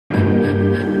Hey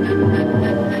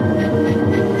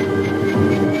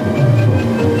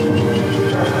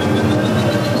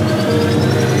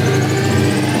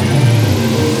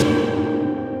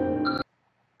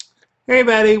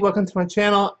everybody, welcome to my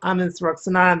channel. I'm Ms.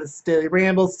 Roxanne. This is Daily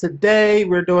Rambles. Today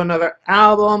we're doing another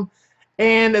album,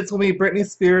 and it's going to be Britney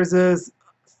Spears'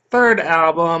 third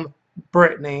album,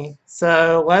 Britney.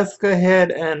 So let's go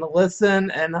ahead and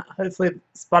listen, and hopefully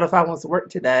Spotify wants to work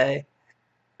today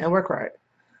and work right.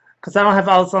 Because I don't have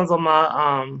all the songs on my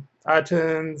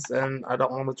iTunes, and I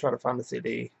don't want to try to find the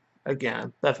CD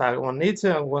again. But if I want need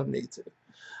to, I won't need to.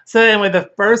 So anyway, the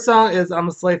first song is I'm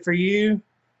a Slave for You.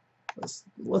 Let's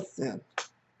listen.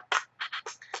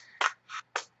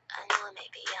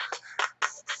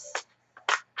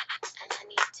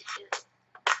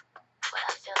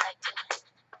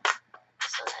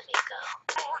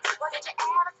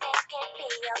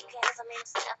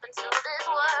 Step into this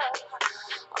world.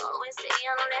 Always say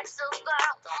I'm next to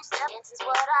girl. Don't step into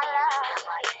what I love.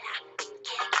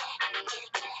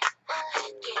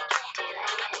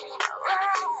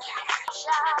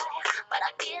 Shy, but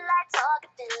I feel like talking,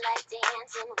 feel like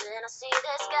dancing when I see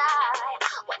the sky.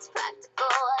 What's practical,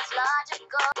 what's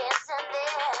logical, dancing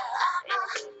there. I'm a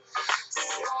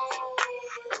slave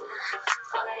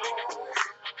for you.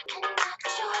 Can I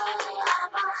control?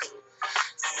 I'm a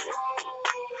slave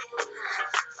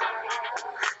for you.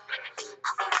 I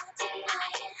wanna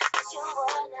deny it, but you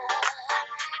wanna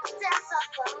dance up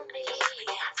for me.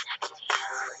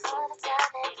 All the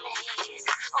time and place.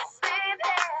 Oh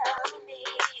baby, love me.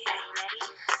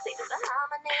 Because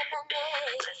I'm an enemy.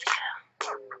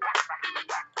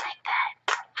 Like that.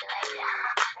 Yeah.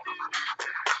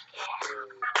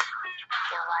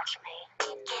 Now watch me.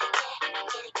 Get it.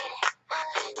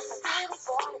 I really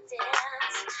wanna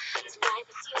dance tonight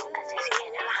with you.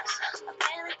 I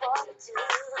really wanna do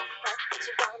what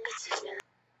you want me to do.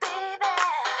 Baby,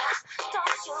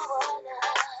 don't you wanna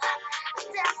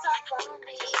dance up for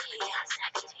me?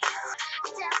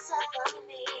 Dance up for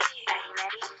me. Are you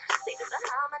ready? Because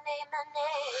I'm a name.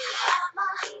 I'm a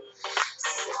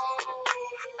slave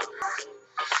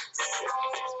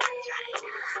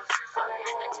for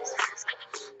you.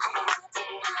 I wanna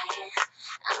deny it.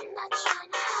 I'm not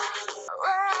trying to.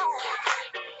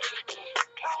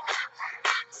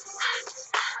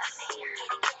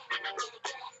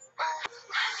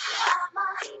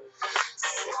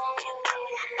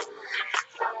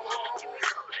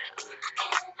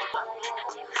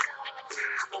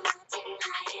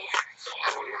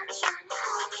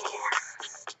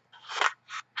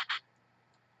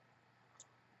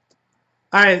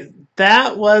 Alright,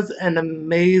 that was an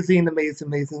amazing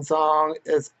song.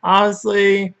 It's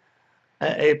honestly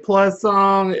a plus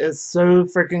song. It's so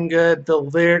freaking good. The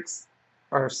lyrics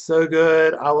are so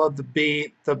good. I love the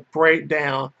beat. The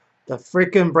breakdown. The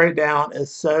freaking breakdown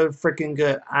is so freaking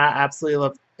good. I absolutely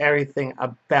love everything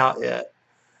about it.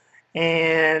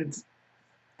 And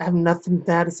I have nothing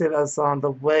bad to say about the song.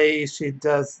 The way she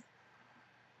does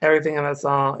everything in that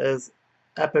song is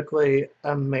epically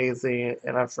amazing,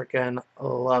 and I freaking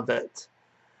love it.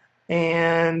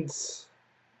 And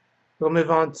we'll move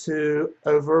on to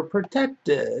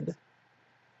Overprotected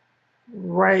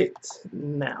right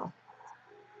now.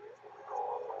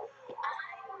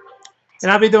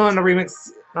 And I'll be doing a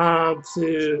remix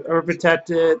to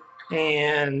Overprotected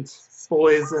and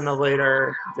Boys in a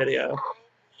later video.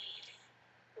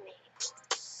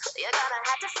 You're gonna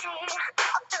have to see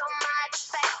through my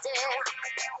perspective.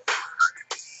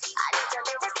 I need to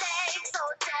live this day so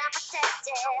damn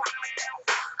protected.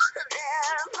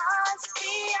 There must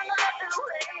be another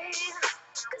way.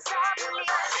 Cause I believe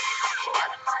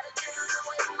what am I to do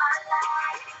with my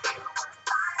life?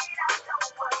 Find out,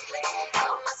 don't worry.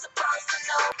 How am I supposed to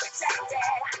know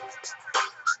protected?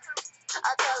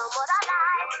 I'll tell them what I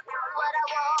like, what I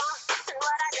want, and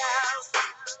what I don't.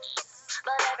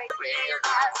 But every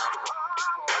realize I'm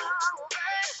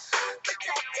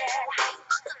protected.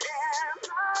 There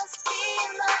must be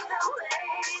another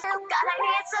way. Gotta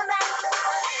need some answers.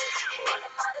 What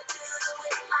am I to do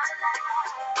with my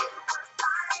life?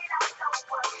 Find out, don't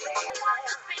worry.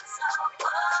 I've been so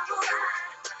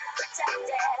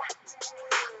protected.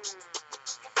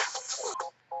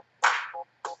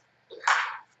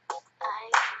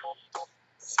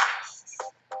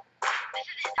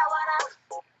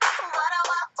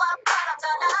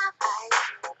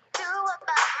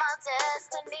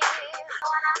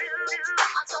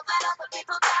 I'm so fed up with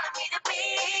people telling me to be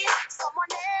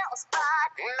someone else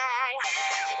but me.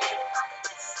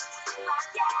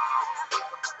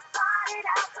 Find it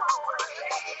out, don't worry.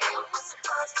 I'm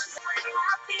supposed to know how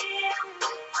I feel.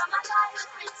 But my life has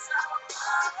been so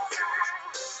protected.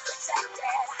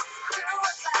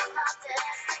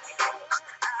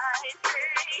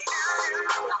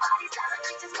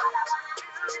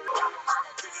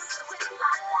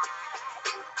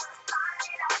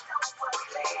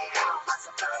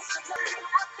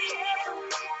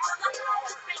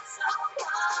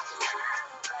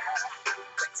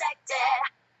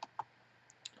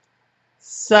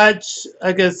 such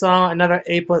a good song. Another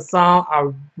A plus song.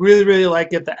 I really, really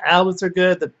like it. The albums are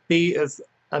good. The beat is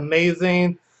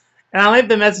amazing. And I like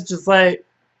the message. It's like,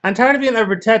 I'm tired of being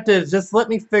overprotective. Just let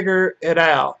me figure it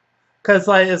out. Cause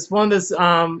like it's one of this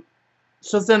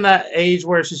she's in that age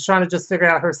where she's trying to just figure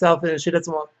out herself and she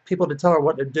doesn't want people to tell her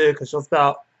what to do because she was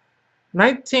about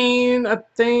 19, I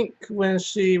think, when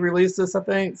she released this, I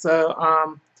think. So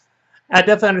I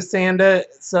definitely understand it.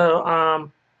 So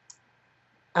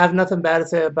I have nothing bad to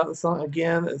say about the song.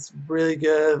 Again, it's really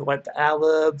good. Like the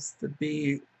ad-libs, the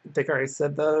beat. I think I already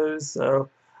said those. So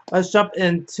let's jump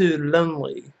into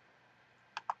Lonely.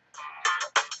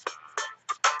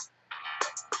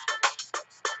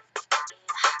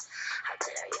 How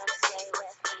dare you stay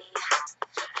with me?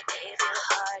 I gave your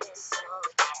heart and soul,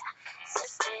 yeah.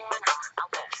 Since then, I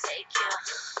won't take you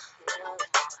no more.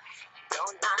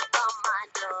 Don't knock on my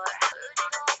door. Heard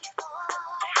it all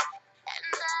before, and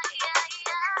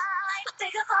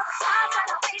think of all the times that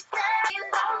I wasted being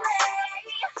lonely.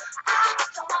 I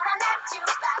don't wanna let you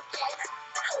back in.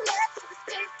 Let's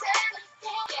face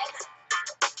everything.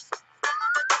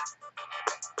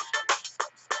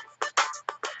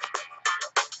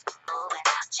 Oh,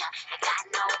 without you, I got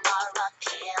no more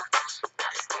appeal. Now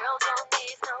this girl don't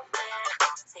need no man.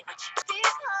 Say what you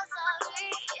because I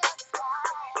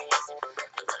realize you heard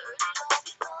it all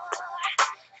before.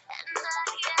 And I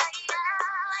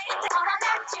don't wanna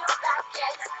let you back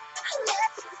in.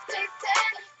 Let's just face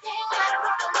everything. I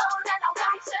walk alone and I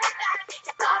won't turn back.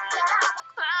 You thought that I would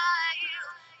cry you,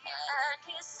 and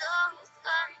you're so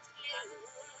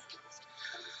confused.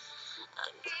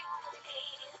 I'm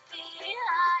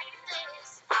behind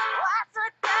this. What's I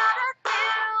gotta do?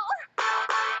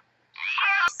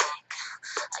 I'm sick.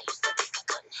 I used to think I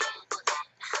couldn't handle it.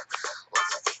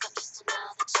 Once I think I'm just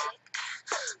another chick.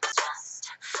 Just,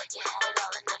 you had it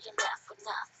all and now you're left with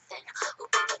nothing. Oh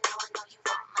baby, now I know you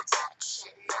want my touch.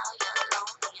 And now you're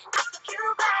lonely and I took you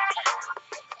back.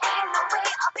 Ain't no way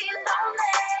I'll be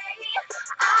lonely.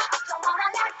 I don't wanna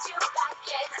let you back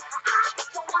in. I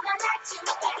don't wanna let you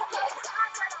back in.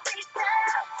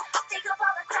 Think of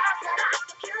all the times that I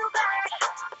took you back. I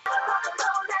walk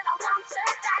alone and I won't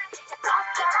turn back. You thought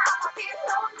that I would be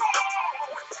lonely.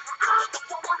 I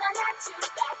don't wanna let you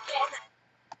back in.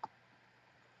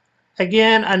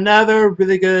 Again, another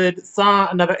really good song,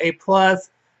 another A plus.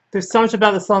 There's so much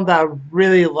about the song that I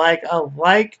really like. I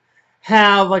like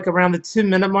how like around the 2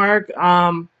 minute mark,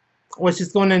 when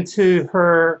she's going into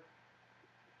her,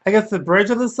 I guess the bridge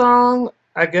of the song.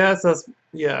 I guess that's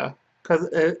yeah, because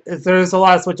there's a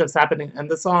lot of switch ups happening in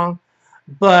the song.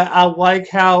 But I like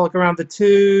how like around the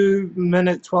 2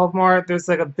 minute 12 mark, there's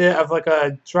like a bit of like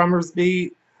a drummer's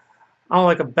beat on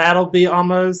like a battle beat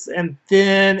almost, and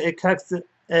then it cuts it.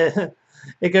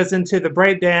 It goes into the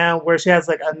breakdown where she has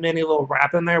like a mini little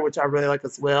rap in there, which I really like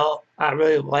as well. I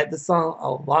really like the song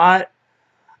a lot.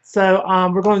 So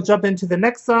we're going to jump into the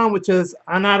next song, which is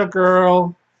 "I'm Not a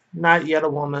Girl, Not Yet a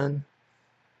Woman."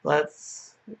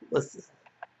 Let's listen.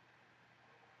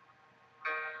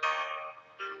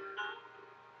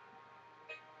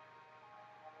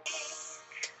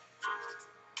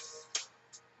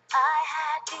 I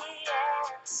had the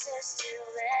answers to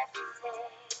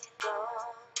everything to go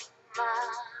my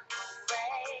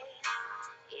way.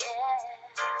 Yeah,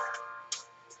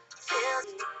 feel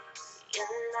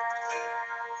your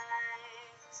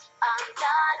lies. I'm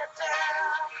not a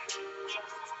girl.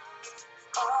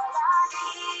 All I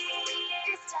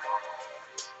need is time.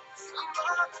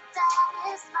 More than that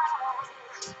is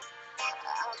mine.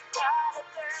 I'm not a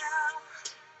girl.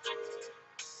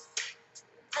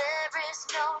 There is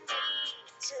no need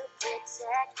to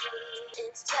protect me.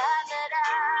 It's time that I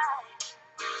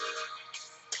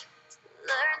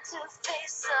learn to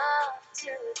face up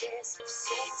to this. I've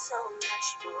seen so much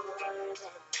more than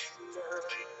enough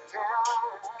now.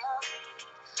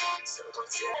 So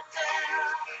what's your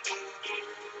girl?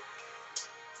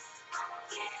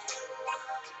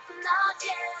 Not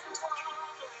yet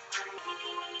alone.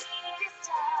 It's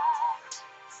time.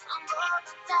 More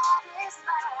than that is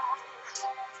mine.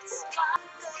 It's my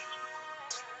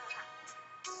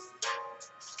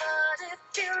but if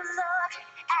you look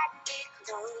at me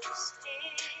closely,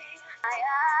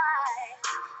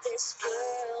 this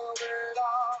girl will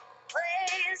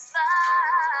always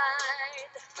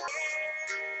find.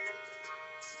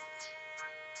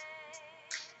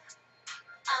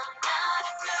 I'm not a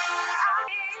girl.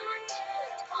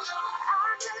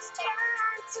 I'm just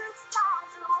trying to find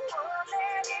the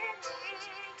woman in me.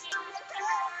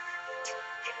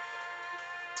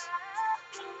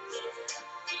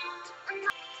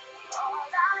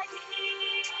 All I need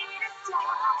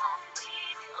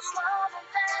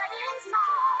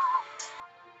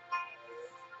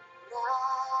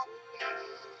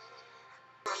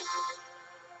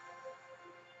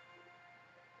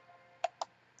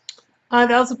That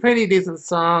was a pretty decent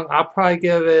song. I'll probably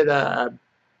give it a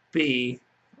B,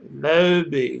 low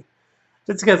B.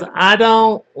 Just because I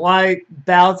don't like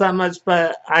ballads that much,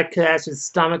 but I could actually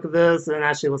stomach this and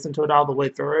actually listen to it all the way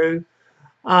through.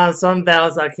 Some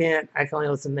ballads I can only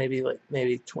listen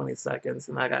maybe 20 seconds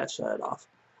and I gotta shut it off.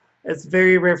 It's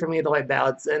very rare for me to like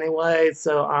ballads anyway,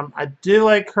 so I do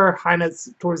like her high notes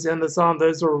towards the end of the song.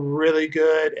 Those were really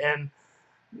good, and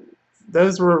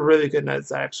those were really good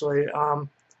notes actually.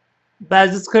 But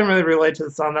I just couldn't really relate to the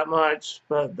song that much,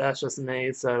 but that's just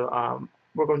me. So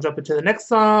we're going to jump into the next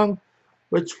song,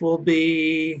 which will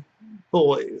be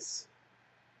Boys.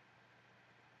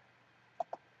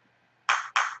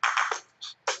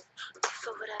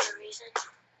 For whatever reason,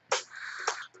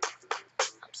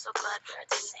 I'm so glad we're at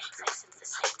the same place at the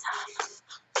same time.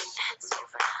 It's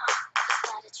over now. I'm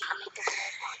glad that you make the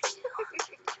world want you.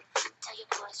 Tell your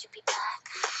boys you'll be back.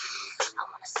 I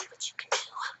wanna see what you can do.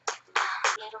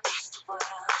 Little nasty world.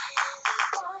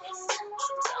 Boys,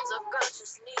 sometimes a girl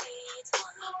just needs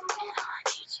one. And I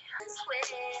need you. With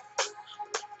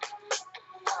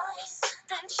boys,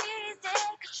 then she's in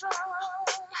control.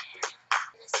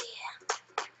 See,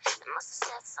 it must have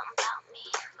said something about me.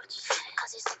 What you say?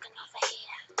 Cause he's looking over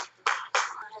here.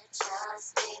 Wanna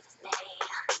just be with me.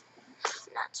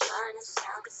 Not trying to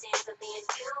sound conceited, but me and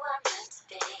you are meant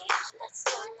to be. Let's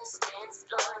turn this dance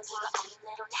floor into our own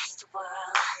little nasty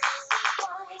world.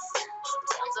 Boys,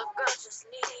 sometimes a girl just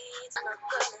needs a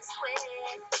girl is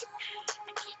with.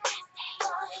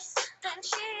 Boys, then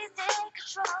she's in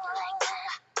control.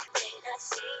 They not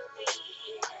see me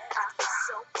here.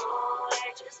 So boy,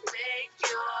 just make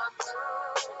your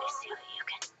move. Let me see what you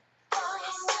can.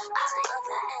 Boys, I love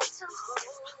that attitude.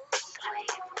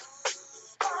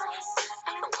 Boys,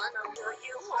 I wanna feel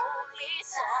you hold me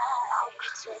tight. I'll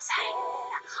reach his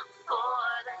hand for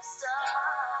the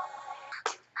sun.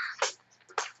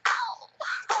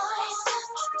 Boys,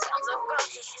 sometimes a girl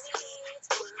just needs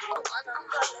one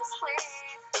girl is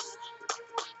with.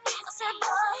 I said,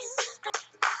 boys,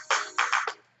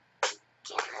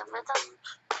 can't live with them.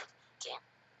 Can't.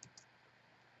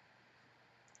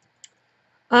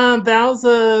 That was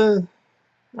an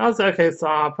okay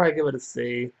song. I'll probably give it a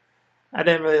C. I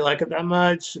didn't really like it that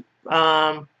much.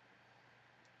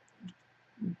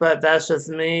 But that's just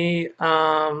me.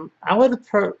 I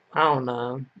don't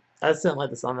know. I just didn't like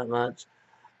the song that much.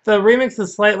 The remix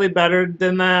is slightly better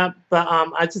than that, but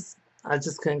I just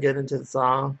couldn't get into the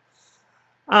song.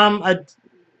 Um, I,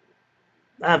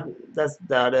 that's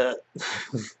about it.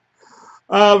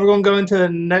 We're gonna go into the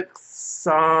next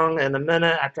song in a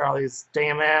minute after all these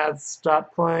damn ads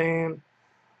stop playing.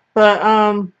 But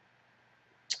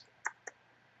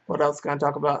what else can I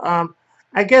talk about?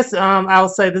 I guess I'll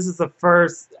say this is the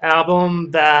first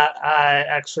album that I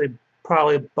actually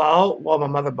probably bought. Well, my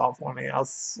mother bought for me. I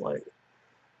was like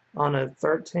on a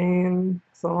 13,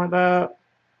 something like that.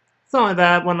 Something like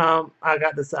that when I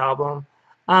got this album.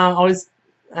 Always,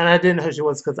 and I didn't know who she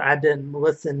was because I didn't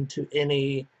listen to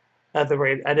any other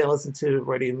radio. I didn't listen to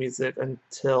radio music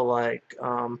until like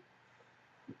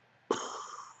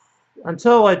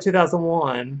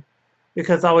 2001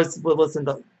 because I always would listen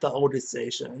to the oldie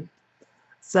station.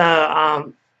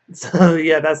 So so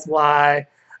yeah, that's why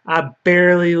I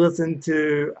barely listened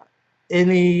to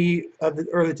any of the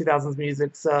early 2000s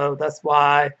music. So that's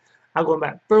why I'm going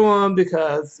back through them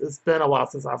because it's been a while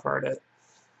since I've heard it.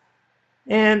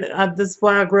 And this is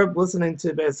what I grew up listening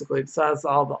to basically, besides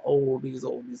all the oldies.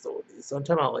 So I'm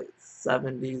talking about like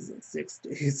 70s and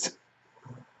 60s.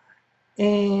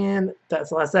 And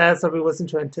that's what I said. So we listen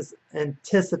to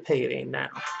anticipating now.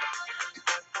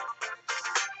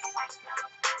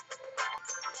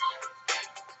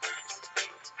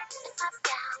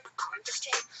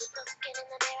 Looking in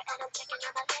the mirror and I'm checking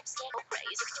out my lipstick.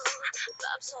 Crazy cool,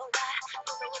 love so right.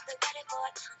 Wondering if they're ready for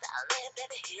it. Valid,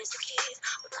 baby, here's the keys.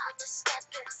 We're about to step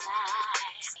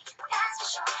inside. That's for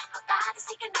sure. My body's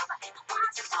taking over and I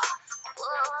want to fall.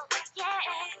 Whoa, yeah,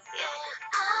 yeah.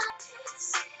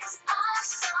 This is our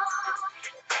song.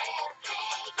 Baby,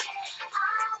 yeah. I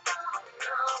won't go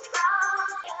wrong.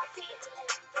 You're feeling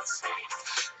this right.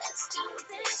 Let's do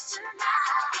this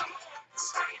tonight.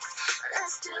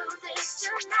 Let's do this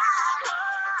tonight.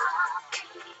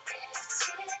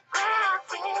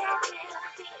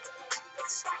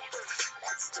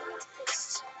 Let's do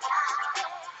this tonight.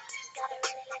 Gotta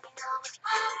really let me know if you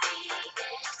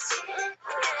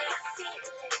feel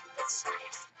it. It's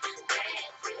right. You're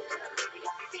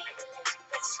feeling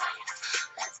it's right.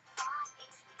 Let's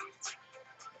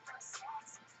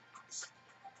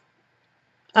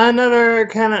Another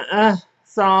kind of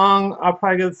song. I'll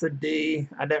probably give this a D.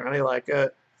 I didn't really like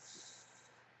it.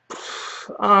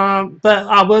 But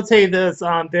I will tell you this: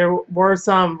 there were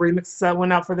some remixes that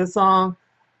went out for this song.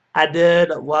 I did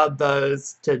love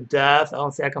those to death.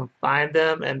 I'll see if I can find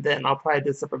them, and then I'll probably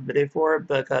do a separate video for it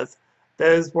because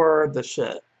those were the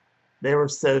shit. They were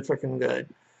so freaking good.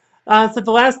 So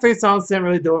the last three songs didn't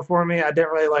really do it for me. I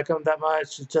didn't really like them that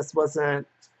much. It just wasn't.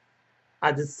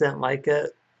 I just didn't like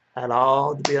it at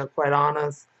all, to be quite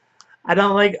honest. I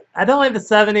don't like the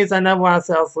 70s. I know when I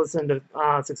said I was listening to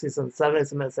 60s and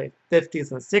 70s, I meant say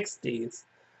 50s and 60s.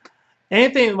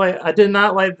 Anything like I did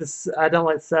not like this. I don't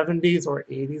like 70s or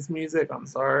 80s music. I'm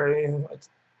sorry.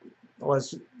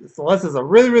 Unless it's a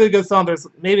really really good song. There's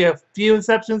maybe a few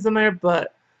exceptions in there,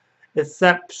 but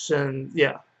exceptions,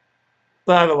 yeah.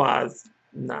 But otherwise,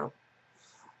 no.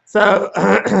 So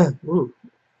ooh.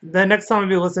 The next song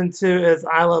we listen to is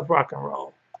 "I Love Rock and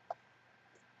Roll."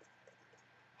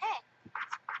 Hey,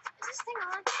 is this thing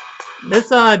on? This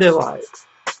song I did like.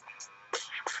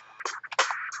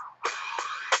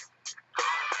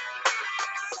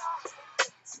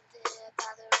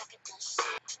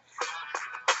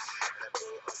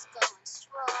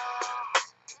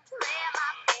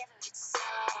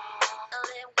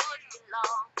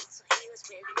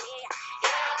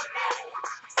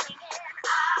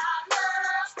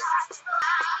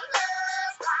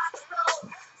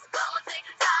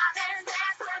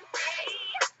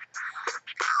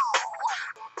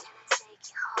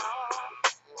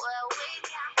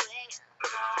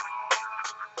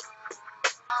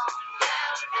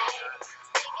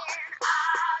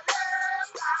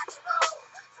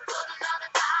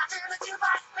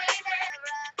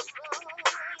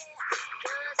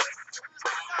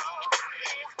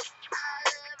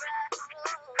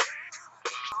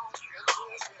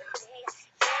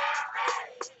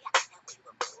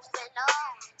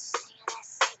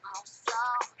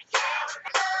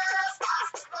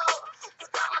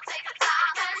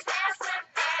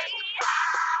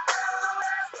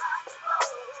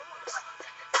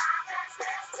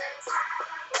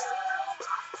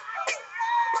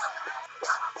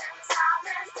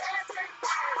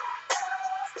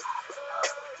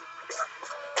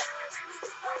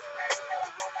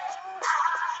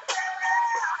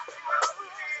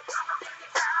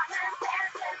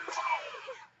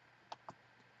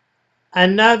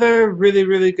 Another really,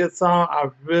 really good song. I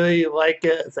really like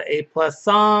it. It's an A+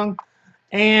 song.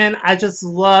 And I just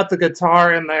love the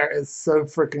guitar in there. It's so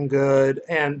freaking good.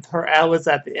 And her hours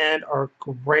at the end are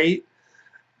great.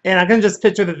 And I can just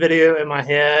picture the video in my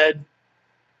head.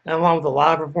 And along with the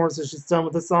live performances she's done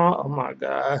with the song. Oh my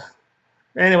god.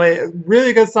 Anyway,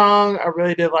 really good song. I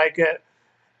really did like it.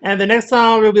 And the next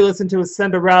song we'll be listening to is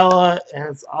Cinderella. And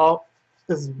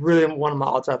it's really one of my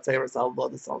all-time favorites. I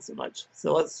love this song so much.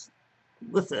 So let's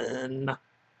listen.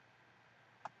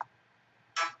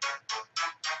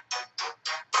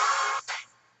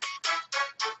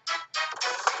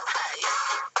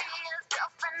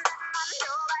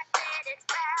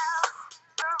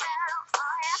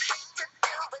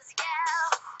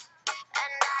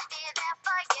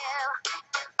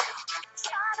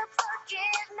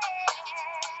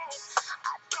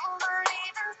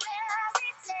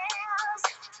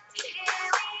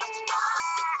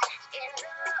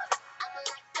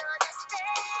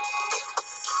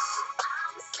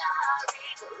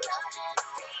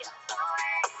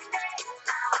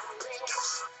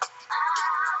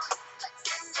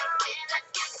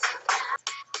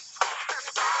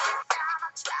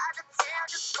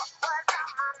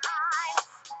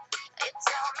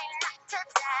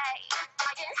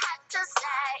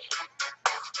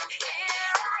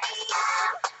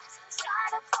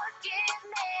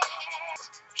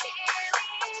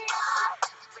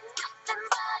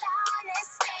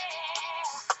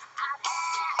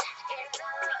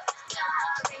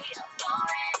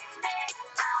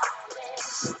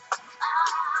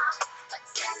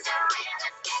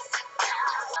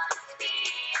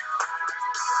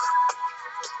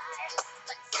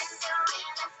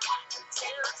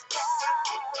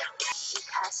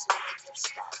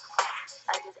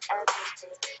 I did everything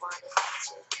you wanted me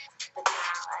to, but now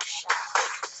I shall.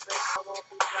 But I won't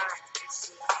be blind, you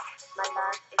see. My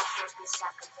love, it can't be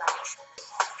sacrificed.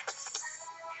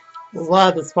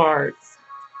 Love this part.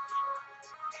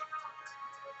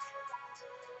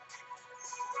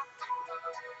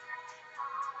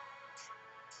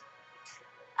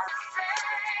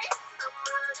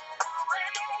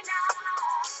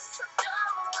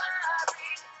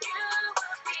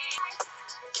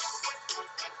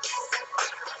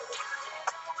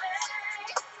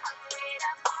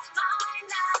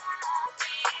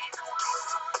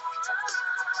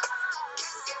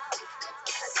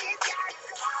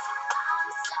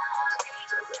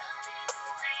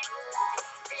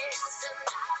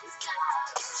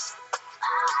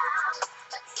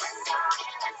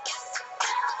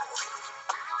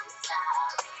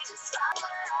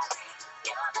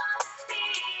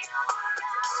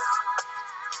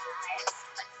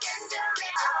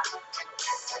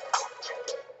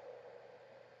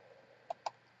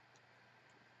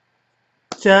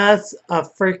 Just a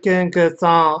freaking good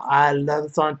song. I love the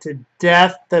song to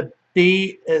death. The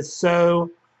beat is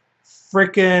so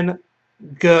freaking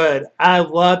good. I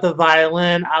love the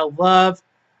violin. I love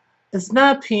it's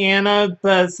not piano,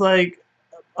 but it's like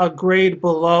a grade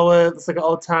below it. It's like an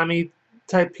old timey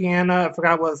type piano. I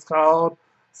forgot what it's called.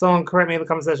 Someone correct me in the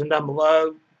comment section down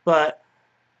below. But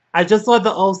I just love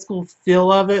the old school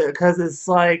feel of it because it's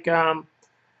like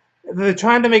they're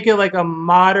trying to make it like a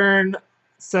modern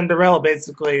Cinderella,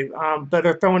 basically, but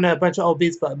they're throwing in a bunch of old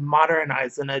beats but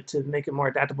modernizing it to make it more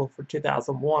adaptable for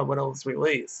 2001 when it was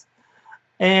released.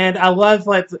 And I like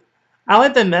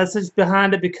the message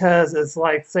behind it because it's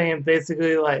like saying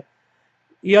basically like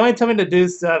you only tell me to do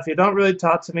stuff. You don't really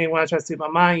talk to me when I try to speak my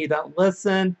mind. You don't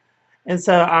listen, and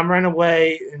so I'm running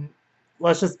away. And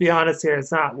let's just be honest here,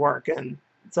 it's not working.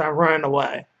 So I'm running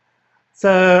away.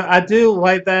 So I do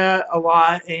like that a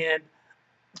lot, and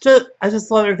I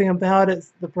just love everything about it.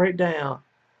 The breakdown,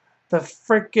 the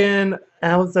freaking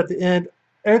albums at the end.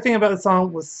 Everything about the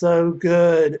song was so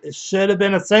good. It should have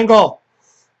been a single.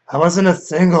 I wasn't a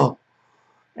single.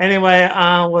 Anyway,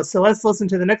 so let's listen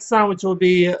to the next song, which will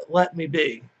be "Let Me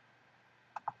Be."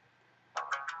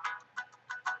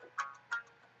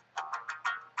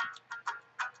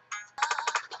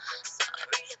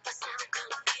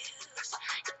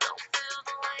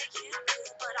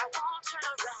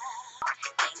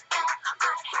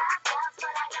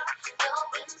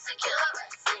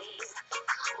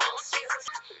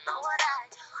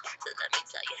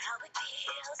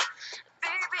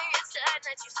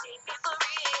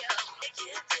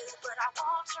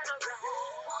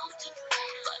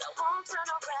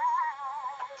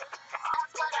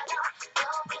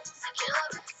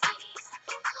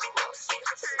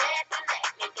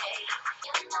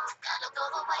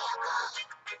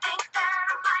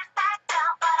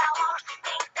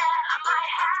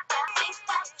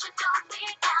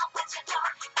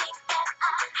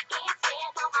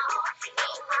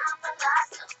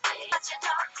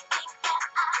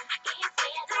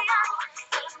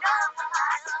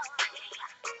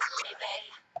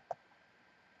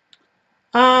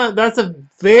 That's a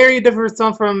very different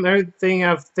song from everything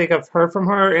I think I've heard from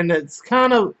her, and it's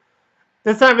kind of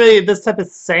there's not really this type of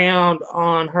sound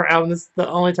on her album. This is the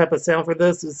only type of sound for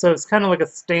this, so it's kind of like a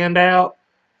standout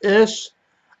ish.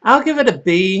 I'll give it a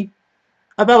B.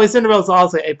 About way Cinderella's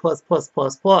also A plus plus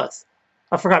plus plus.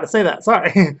 I forgot to say that.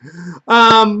 Sorry.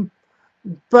 um,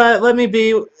 but let me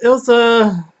be. It was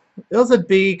a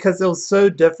B because it was so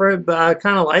different, but I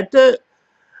kind of liked it.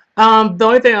 The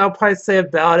only thing I'll probably say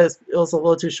about it is it was a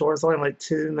little too short. It's only like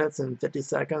 2 minutes and 50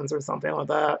 seconds or something like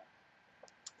that.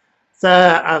 So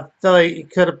I feel like you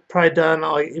could have probably done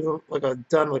like even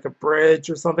like a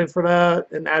bridge or something for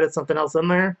that and added something else in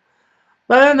there.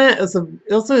 But other than that,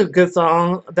 it was a good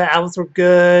song. The albums were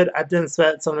good. I didn't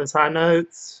sweat some of the high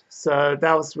notes, so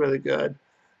that was really good.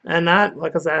 And that,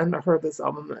 like I said, I hadn't heard this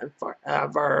album in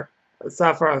forever,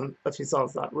 aside from a few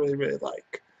songs that I really really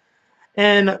like.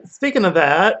 And speaking of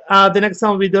that, the next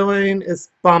song we'll be doing is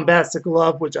Bombastic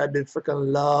Love, which I did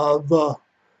freaking love.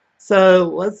 So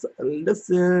let's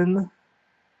listen.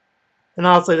 And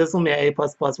also, this will be an A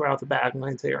plus plus right off the bat. I'm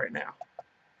going to tell you right now.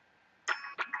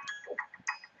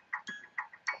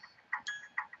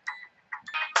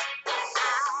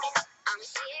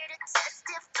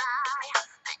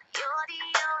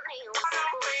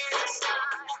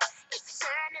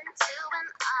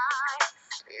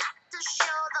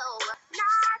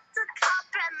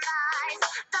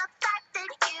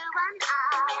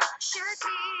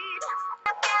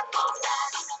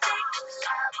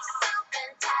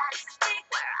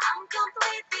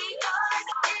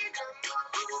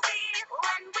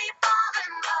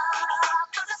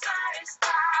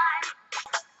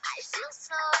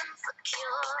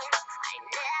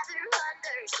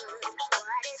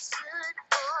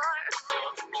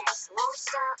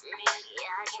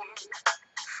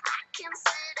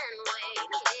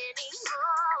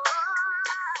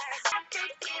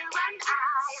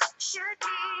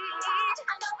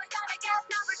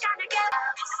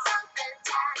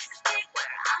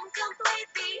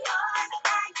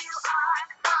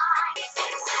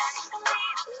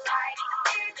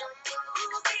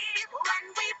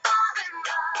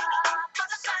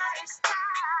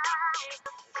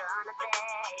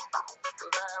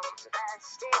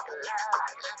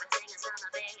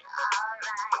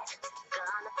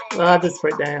 Love this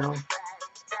breakdown.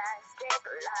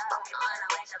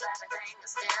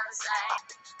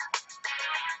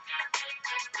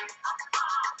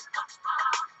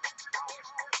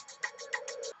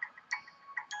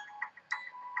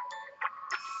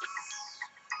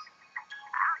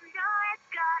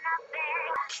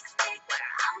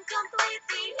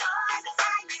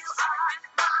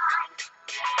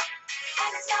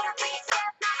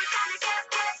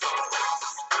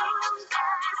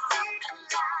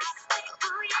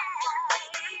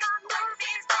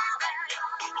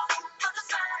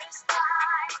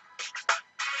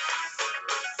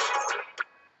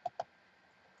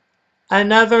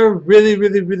 Another really,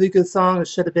 really, really good song. It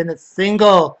should have been a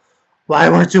single. Why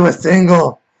weren't you a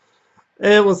single?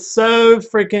 It was so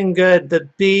freaking good. The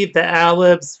beat, the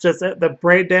ad-libs, just the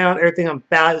breakdown, everything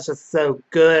about it is just so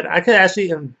good. I could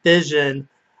actually envision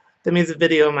the music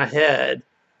video in my head.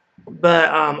 But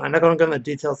I'm not going to go into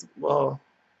details. Well,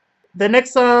 the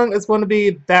next song is going to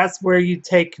be That's Where You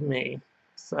Take Me.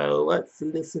 So let's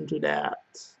listen to that.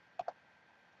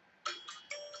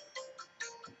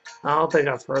 I don't think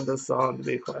I've heard this song, to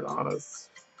be quite honest.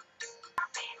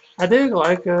 I did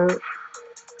like it.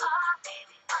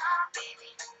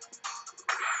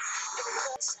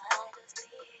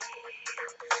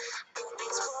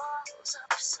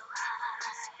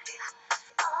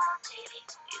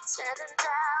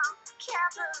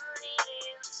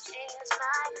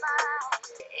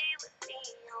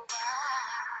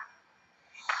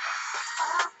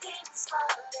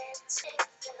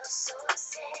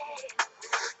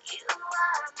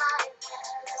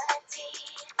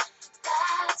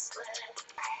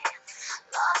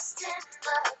 Lost in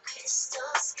the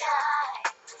crystal sky,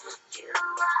 you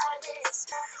are this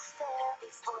there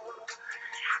before.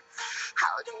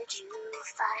 How did you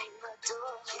find the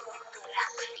door? You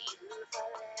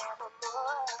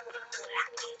forevermore.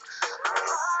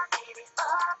 Oh baby,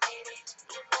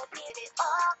 you make me,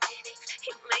 oh baby,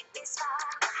 you make me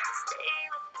smile. Stay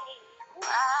with me,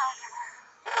 why?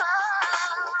 Oh,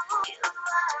 you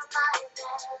are my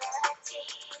melody.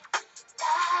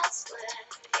 That's where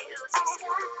you take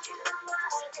me. You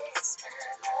are this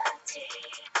melody.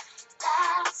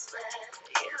 That's where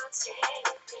you take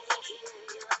me.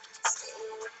 You stay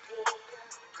with me a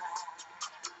while.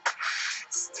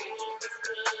 Stay with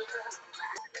me a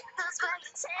while. That's where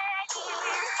you take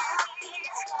me.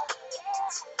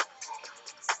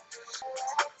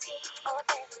 Oh,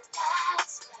 baby,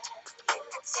 that's where you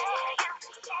take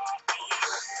me.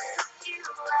 You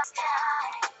are sky.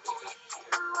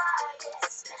 You are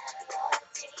this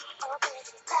melody. Oh,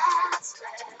 baby, that's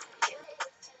where you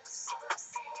feel so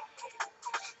safe.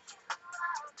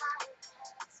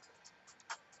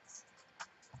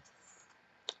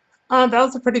 That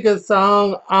was a pretty good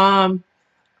song.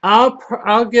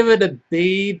 I'll give it a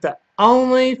B. The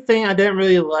only thing I didn't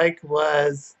really like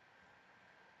was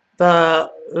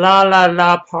the la la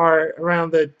la part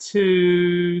around the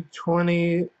 2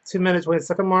 minute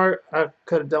 20-second mark. I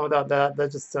could have done without that.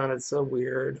 That just sounded so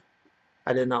weird.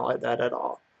 I did not like that at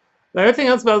all. But everything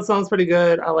else about the song is pretty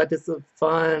good. I like this. A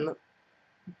fun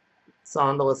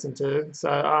song to listen to.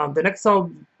 So the next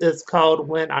song is called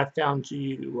When I Found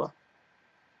You.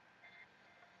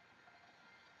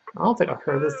 I don't think I've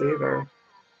heard this either.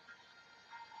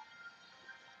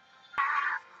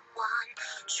 One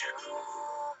true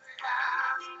love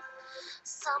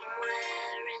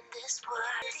somewhere in this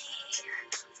world.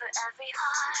 For every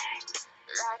heart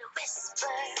that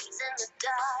whispers in the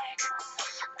dark,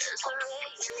 there's a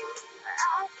ray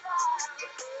I found.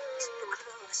 The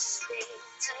closest thing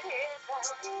to heaven.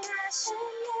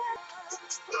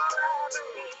 I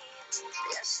believe,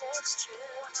 yes, it's true.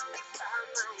 I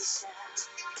found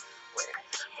myself. For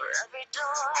every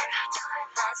door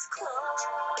that's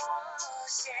closing,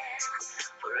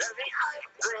 for every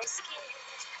heartbreak,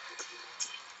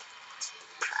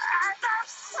 I felt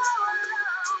so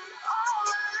alone, all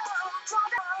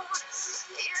alone.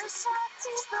 You're so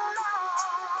deep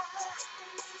love,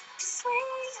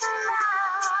 sweet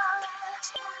love.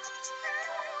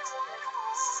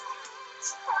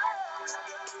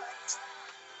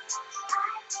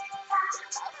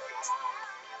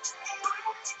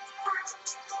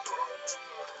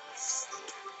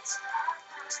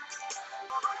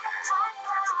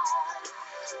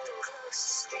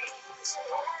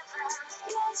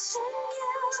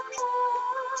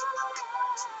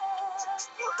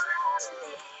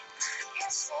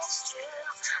 Yes, it's true.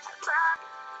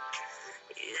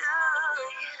 You.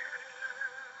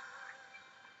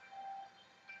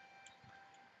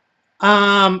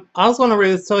 I was going to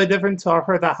rate this totally different until I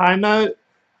heard the high note.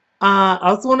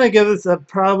 I was going to give this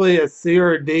probably a C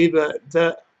or a D, but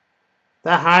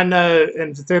The high note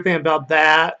and just everything about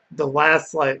that, the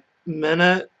last like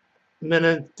minute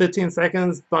 15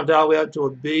 seconds bumped all the way up to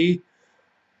a B.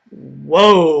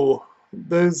 Whoa,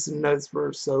 those notes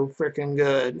were so freaking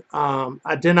good.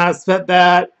 I did not expect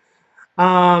that.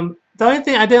 The only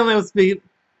thing I didn't like was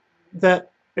that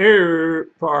error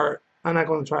part. I'm not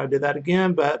going to try to do that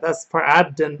again, but that's the part I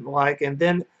didn't like. And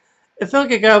then it felt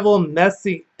like it got a little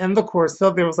messy in the chorus.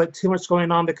 Felt there was like too much going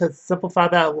on. They could simplify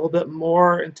that a little bit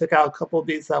more and took out a couple of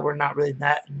beats that were not really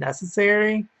that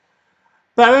necessary.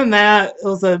 But other than that, it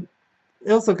was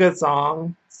a good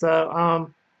song. So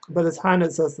but as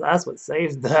Highness says, that's what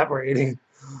saved that rating.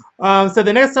 So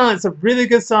the next song is a really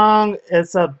good song.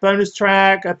 It's a bonus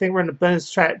track. I think we're in the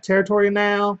bonus track territory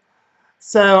now.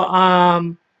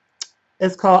 So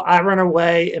it's called "I Run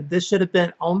Away." If this should have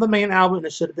been on the main album,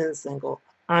 it should have been a single.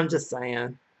 I'm just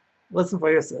saying. Listen for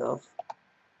yourself.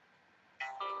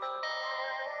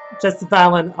 Just the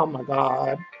violin. Oh my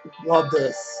God, love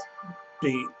this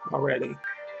beat already. You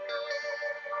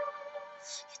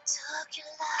took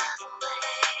your love away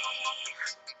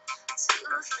too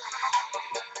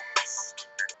fast.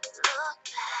 Look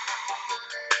back,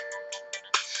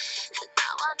 and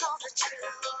now I know the truth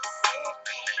it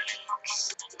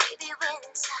makes. Maybe when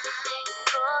time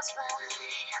goes by,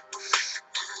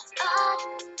 I'll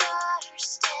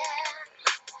understand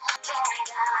that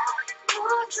I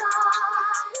moved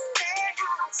on. Then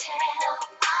I'll tell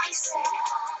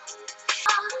myself,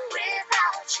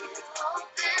 without you,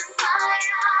 open my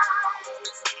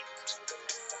eyes.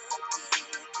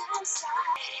 Deep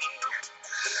inside,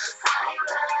 I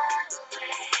run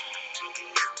away.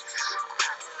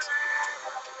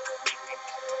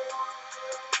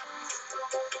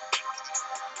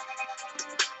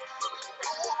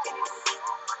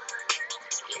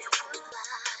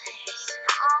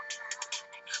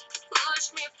 Push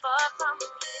me far from you,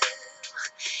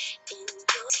 and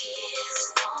your tears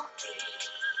won't be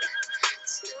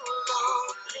too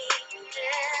loneliness.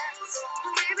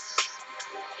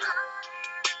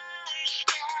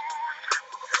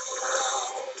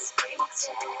 Let's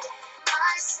pretend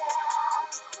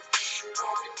myself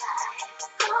when life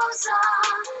goes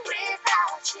on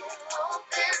without you.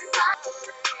 Open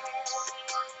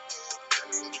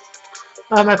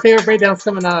My favorite breakdown's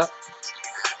coming up.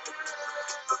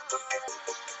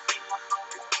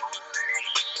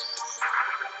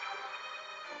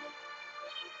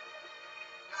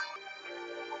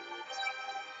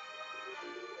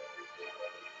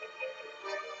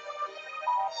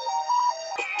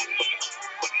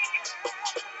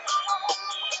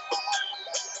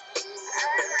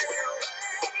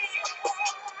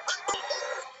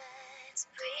 Let's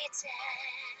pretend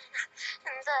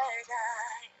that I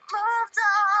moved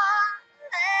on,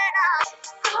 that I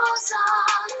goes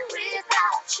on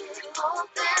without you.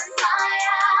 Open my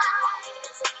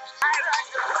eyes, I run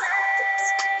away.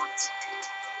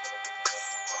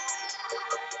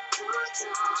 Moved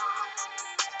on,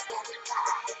 and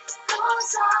life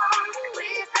goes on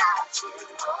without you.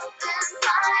 Open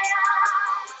my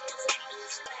eyes,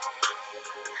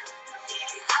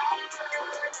 I run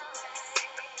away.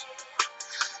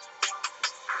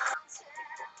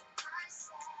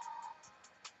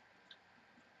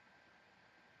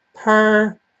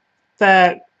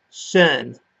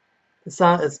 Perfection. The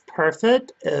song is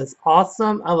perfect. It is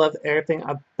awesome. I love everything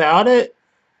about it.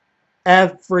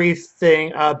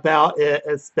 Everything about it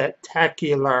is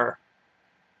spectacular.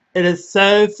 It is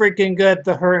so freaking good.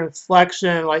 Her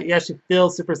inflection, like, yeah, she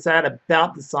feels super sad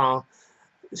about the song.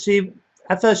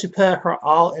 I felt she put her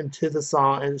all into the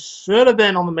song. It should have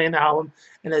been on the main album,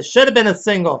 and it should have been a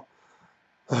single.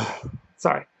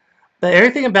 Sorry. But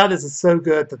everything about this is so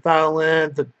good. The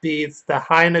violin, the beats, the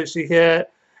high notes she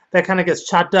hit, that kind of gets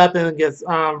chopped up and gets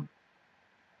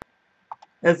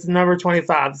it's number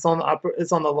 25. It's on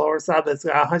the lower side, but it's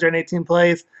got 118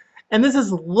 plays. And this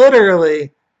is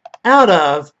literally out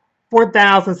of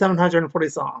 4,740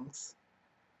 songs.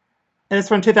 And it's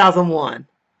from 2001.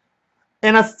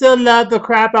 And I still love the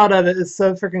crap out of it. It's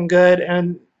so freaking good.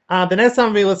 And the next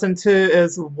song we listen to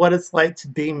is What It's Like to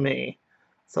Be Me.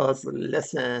 So let's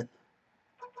listen.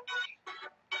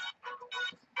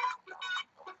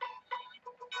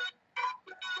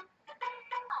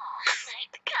 Like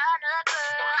the kind of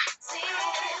girl, see,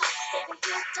 baby,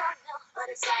 you don't know what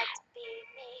it's like to be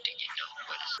me.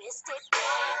 Mystic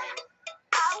boy,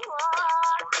 I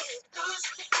want you to lose.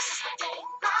 This is my day,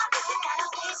 my way. Gotta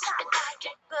waste time like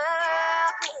a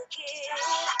girl cookie.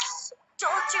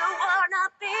 Don't you wanna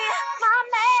be my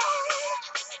man?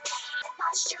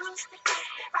 shoes,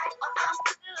 right across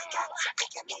the blue.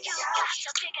 You got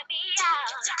to figure me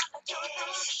out.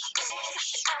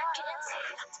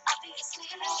 Obviously,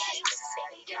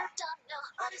 baby, you don't know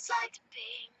what it's like to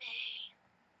be me.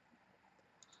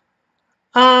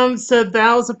 So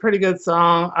that was a pretty good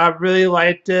song. I really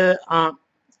liked it.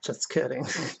 Just kidding.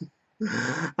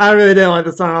 I really didn't like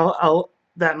the song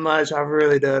that much. I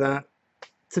really didn't.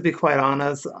 To be quite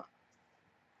honest,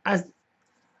 I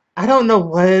I don't know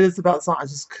what it is about the song. I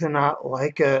just could not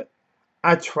like it.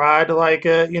 I tried to like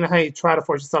it. You know how you try to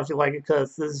force yourself to like it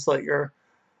because this is like your.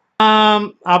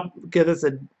 I'll give this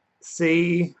a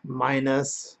C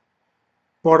minus,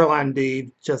 borderline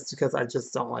D, just because I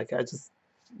just don't like it. I just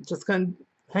couldn't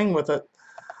hang with it.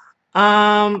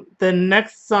 The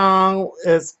next song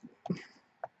is,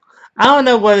 I don't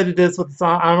know what it is with the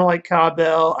song. I don't like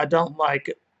cowbell. I don't like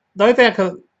it. The only thing I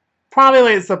could probably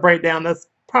like is the breakdown. That's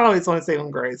probably its only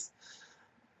saving grace.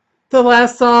 The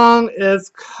last song is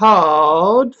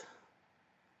called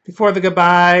Before the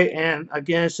Goodbye, and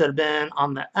again, it should have been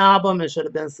on the album. It should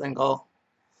have been single.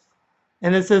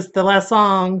 And this is the last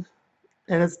song,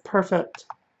 and it's perfect.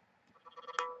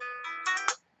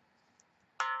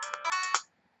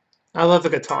 I love the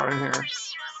guitar in here.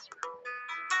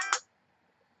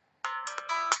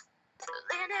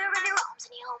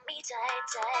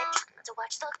 Trying not to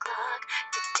watch the clock,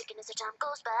 ticking as the time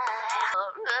goes by.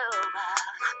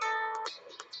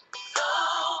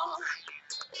 Oh,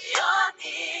 you're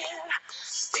near,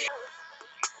 still,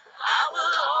 I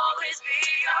will always be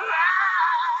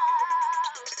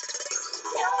around.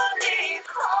 Your name,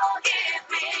 forgive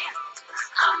me,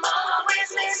 I'm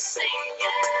always missing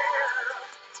you.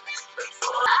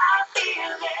 Before I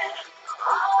feel it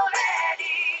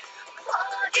already,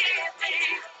 forgive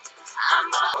me, I'm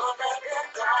all the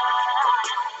goodbye.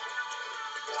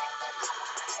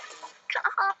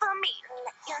 Come hard for me to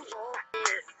let you know.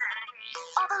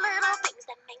 All the little things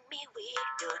that make me weak,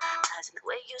 your eyes and the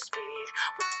way you speak.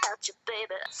 Without you,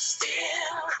 baby,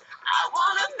 still I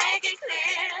wanna make it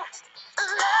clear.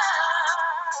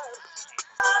 Love,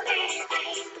 you're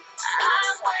leaving,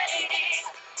 I'm waiting.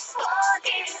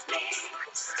 Forgive me,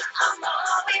 I'm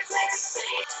always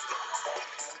missing.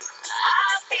 I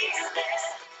feel it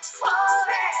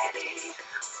already.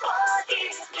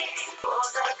 Forgive me for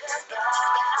the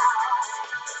goodbye.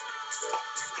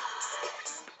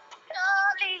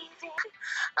 You're leaving,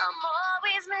 I'm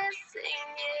always missing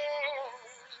you.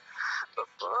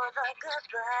 Before the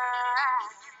goodbye.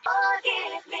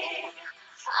 Forgive me,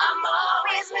 I'm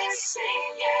always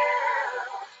missing you.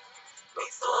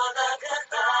 Before the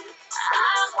goodbye,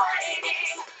 I'm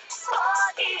waiting.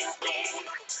 Forgive me,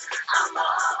 I'm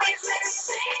always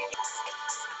missing you.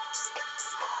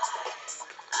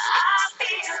 I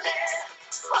feel it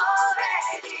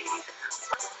already.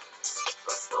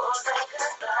 Before the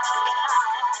goodbye.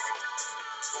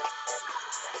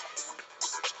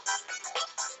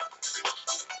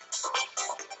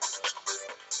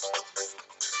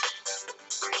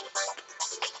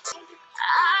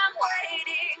 I'm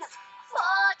waiting,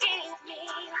 forgive me,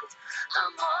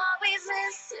 I'm always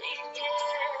missing you.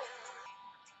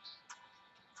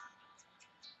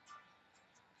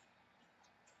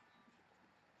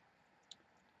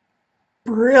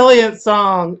 Brilliant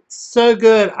song. So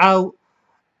good.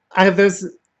 There's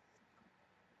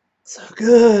so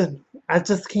good. I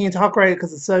just can't talk right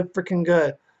because it's so freaking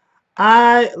good.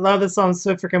 I love this song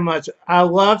so freaking much. I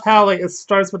love how like it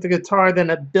starts with the guitar, then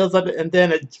it builds up, and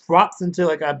then it drops into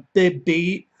like a big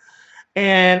beat,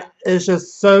 and it's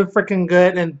just so freaking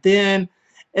good. And then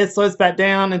it slows back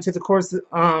down into the chorus,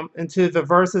 into the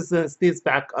verses, and it speeds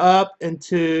back up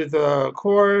into the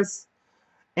chorus,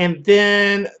 and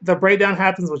then the breakdown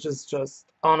happens, which is just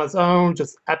on its own,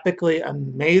 just epically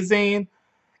amazing.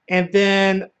 And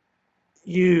then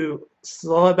you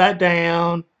slow it back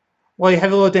down. Well, you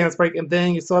have a little dance break, and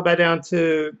then you slow it back down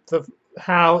to the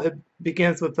how it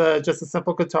begins with just a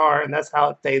simple guitar, and that's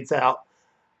how it fades out.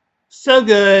 So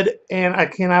good, and I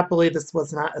cannot believe this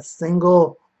was not a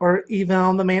single or even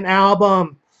on the main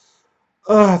album.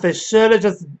 Ugh, they should have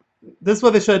just. This is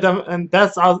what they should have done, and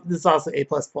this is also A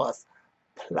plus plus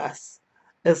plus.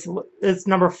 It's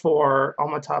number 4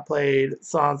 on my top played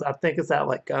songs. I think it's at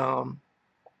like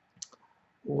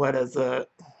what is it?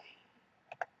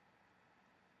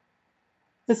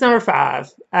 It's number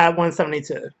 5 at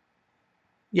 172.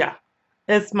 Yeah.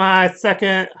 It's my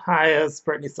second highest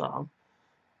Britney song.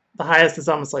 The highest is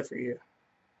Almost Late for You.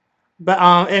 But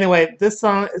anyway, this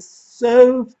song is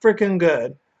so freaking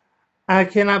good. I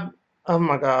cannot, oh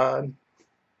my god.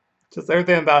 Just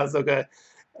everything about it is so good.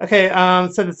 Okay,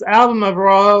 so this album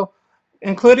overall,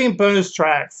 including bonus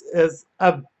tracks, is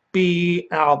a B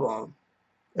album.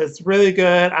 It's really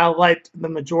good. I liked the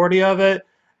majority of it.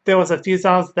 There was a few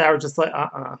songs that were just like,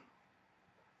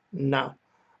 no.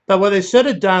 But what they should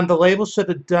have done, the label should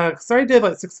have done, because they already did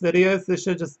like 6 videos, they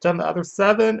should have just done the other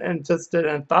 7 and just did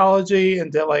an anthology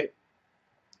and did like,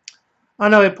 I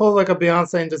know, they pulled like a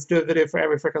Beyonce and just do a video for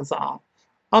every freaking song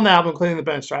on the album, including the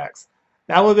bonus tracks.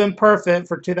 That would have been perfect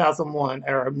for 2001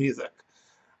 era music.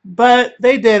 But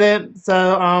they didn't,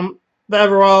 so, but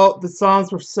overall, the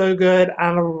songs were so good. I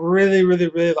really, really,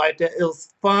 really liked it. It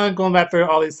was fun going back through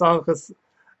all these songs because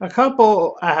a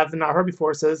couple I have not heard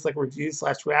before, so it's like review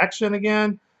slash reaction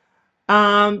again.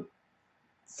 Um,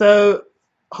 so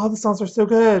all the songs are so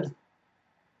good,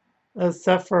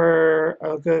 except for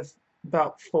a good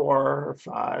about 4 or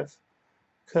 5.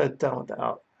 Could have done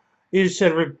without. You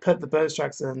should have put the bonus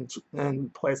tracks in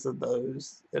place of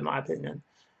those, in my opinion,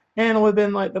 and it would have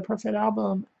been like the perfect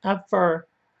album ever.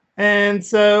 And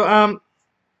so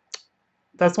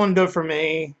that's one to do it for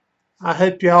me. I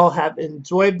hope y'all have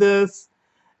enjoyed this.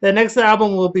 The next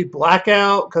album will be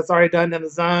Blackout because it's already done in the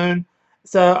zone.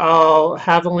 So I'll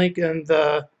have a link in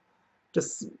the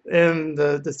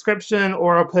description,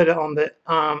 or I'll put it on the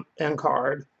end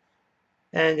card,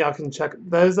 and y'all can check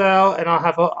those out. And I'll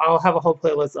have a whole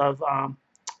playlist of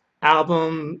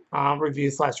album review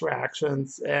slash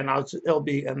reactions, and it'll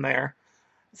be in there.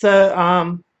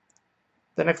 So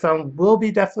the next album will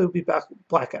definitely be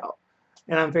Blackout.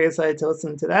 And I'm very excited to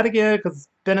listen to that again because it's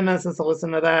been a minute since I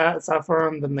listened to that, aside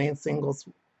from the main singles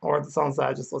or the songs that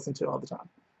I just listen to all the time.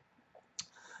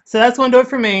 So that's going to do it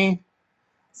for me.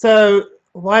 So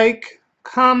like,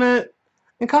 comment,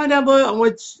 and comment down below on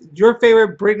which your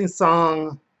favorite Britney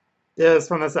song is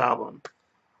from this album.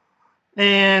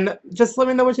 And just let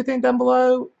me know what you think down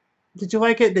below. Did you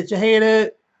like it? Did you hate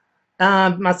it?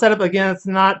 My setup, again, it's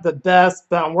not the best,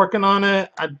 but I'm working on it.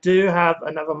 I do have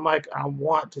another mic I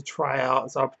want to try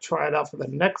out, so I'll try it out for the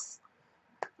next,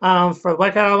 for the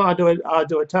Black Album. I'll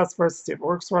do a test first, see if it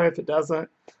works right. If it doesn't,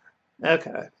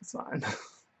 okay, it's fine.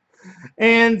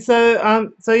 And so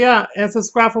yeah, and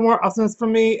subscribe for more awesomeness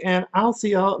from me, and I'll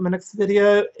see y'all in my next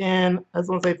video. And I just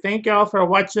want to say thank y'all for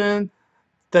watching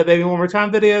the Baby One More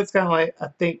Time video. It's kind of like, I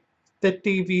think,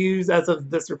 50 views as of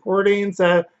this recording.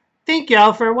 So thank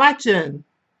y'all for watching.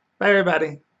 Bye,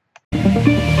 everybody.